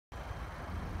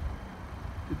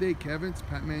Good day, Kevin. It's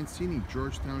Pat Mancini,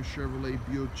 Georgetown Chevrolet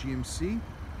Buick GMC.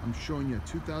 I'm showing you a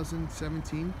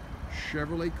 2017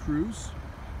 Chevrolet Cruze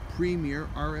Premier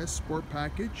RS Sport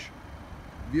Package.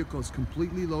 Vehicle is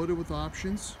completely loaded with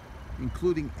options,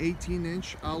 including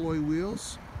 18-inch alloy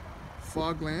wheels,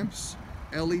 fog lamps,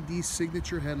 LED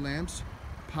signature headlamps,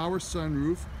 power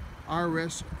sunroof,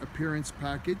 RS appearance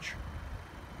package.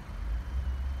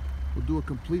 We'll do a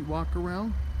complete walk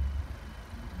around.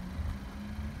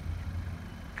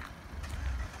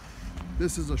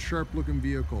 This is a sharp looking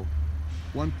vehicle.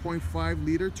 1.5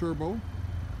 liter turbo.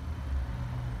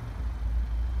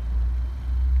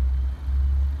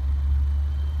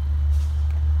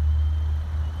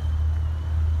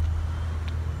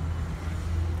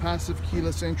 Passive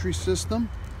keyless entry system.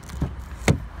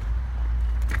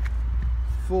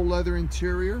 Full leather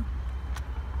interior.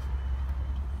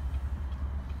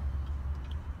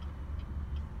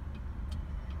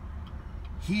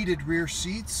 Heated rear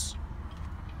seats.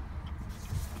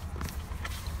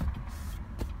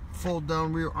 Fold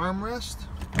down rear armrest.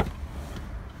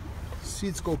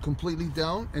 Seats go completely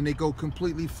down and they go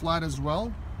completely flat as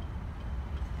well.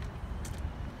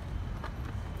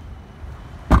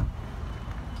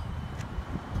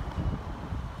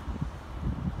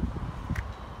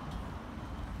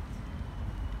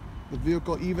 The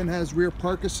vehicle even has rear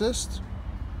park assist,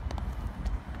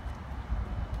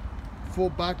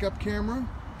 full backup camera,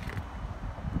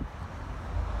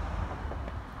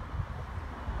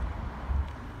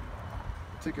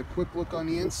 take a quick look on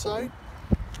the inside.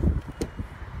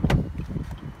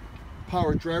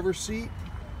 Power driver seat,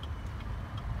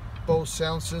 Bose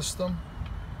sound system,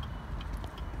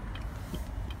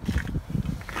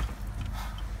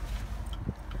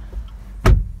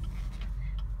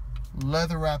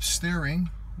 leather wrap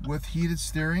steering with heated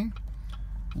steering,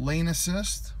 lane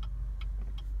assist,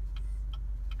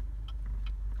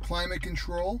 climate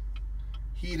control,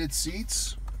 heated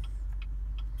seats,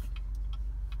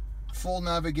 full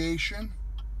navigation.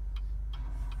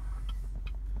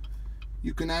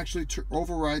 You can actually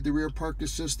override the rear park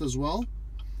assist as well.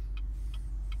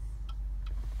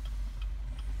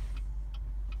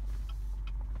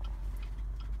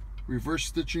 Reverse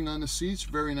stitching on the seats,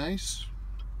 very nice.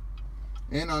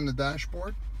 And on the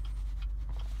dashboard.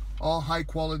 All high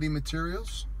quality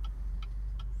materials.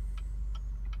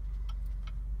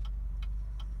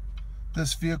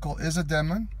 This vehicle is a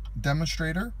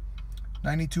demonstrator,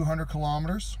 9,200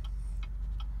 kilometers.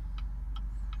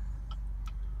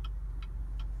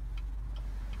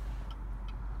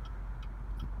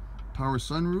 Power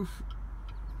sunroof.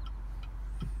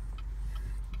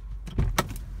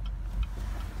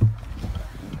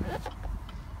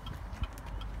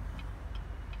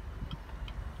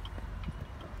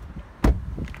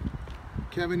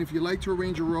 Kevin, if you'd like to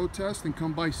arrange a road test and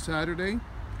come by Saturday,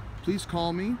 please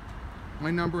call me. My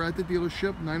number at the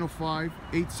dealership,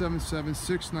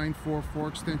 905-877-6944,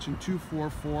 extension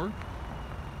 244.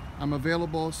 I'm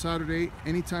available Saturday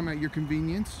anytime at your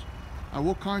convenience. I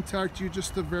will contact you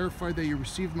just to verify that you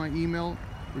received my email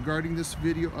regarding this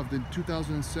video of the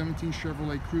 2017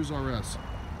 Chevrolet Cruze RS.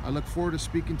 I look forward to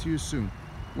speaking to you soon.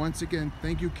 Once again,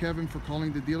 thank you, Kevin, for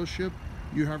calling the dealership.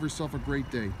 You have yourself a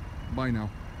great day. Bye now.